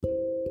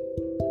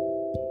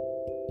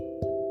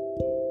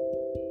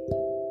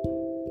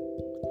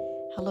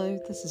Hello,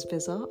 this is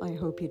Viza. I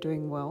hope you're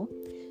doing well.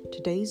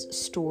 Today's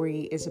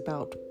story is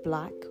about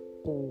black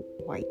or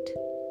white.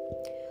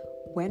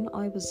 When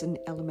I was in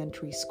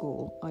elementary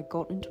school, I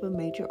got into a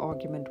major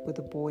argument with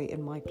a boy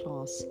in my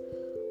class.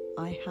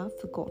 I have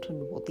forgotten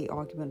what the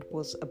argument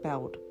was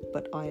about,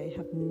 but I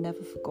have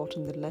never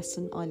forgotten the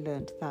lesson I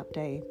learned that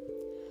day.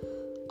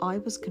 I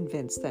was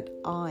convinced that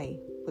I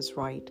was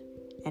right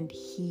and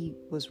he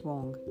was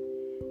wrong,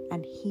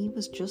 and he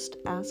was just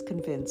as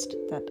convinced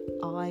that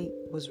I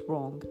was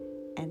wrong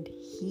and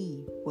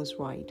he was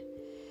right.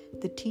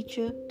 The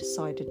teacher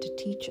decided to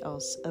teach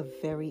us a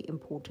very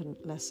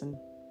important lesson.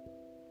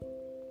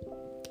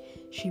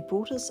 She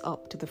brought us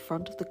up to the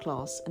front of the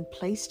class and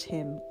placed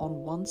him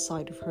on one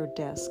side of her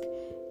desk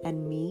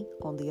and me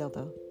on the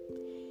other.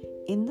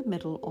 In the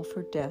middle of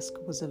her desk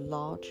was a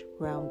large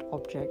round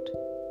object.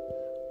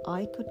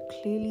 I could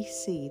clearly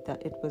see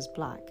that it was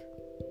black.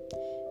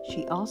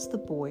 She asked the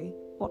boy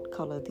what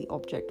color the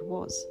object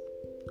was.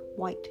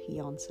 White, he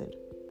answered.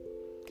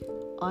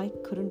 I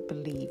couldn't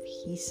believe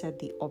he said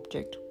the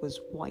object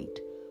was white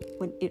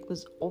when it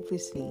was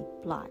obviously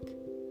black.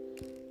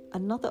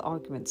 Another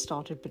argument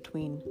started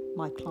between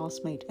my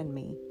classmate and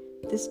me,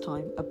 this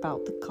time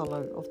about the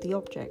color of the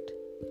object.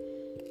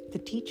 The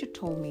teacher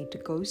told me to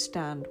go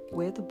stand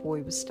where the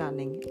boy was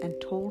standing and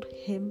told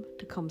him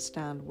to come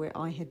stand where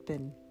I had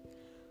been.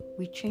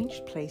 We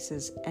changed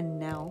places, and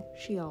now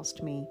she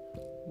asked me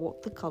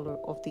what the color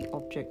of the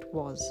object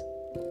was.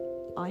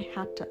 I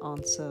had to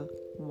answer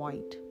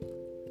white.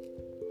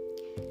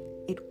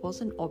 It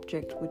was an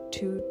object with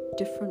two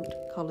different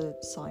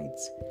colored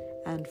sides,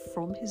 and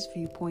from his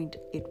viewpoint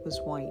it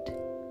was white.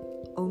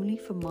 Only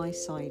for my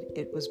side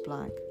it was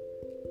black.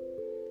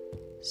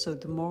 So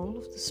the moral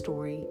of the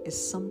story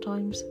is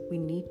sometimes we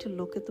need to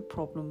look at the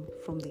problem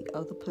from the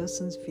other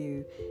person's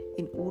view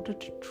in order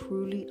to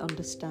truly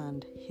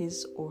understand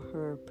his or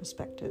her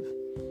perspective.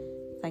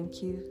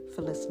 Thank you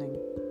for listening.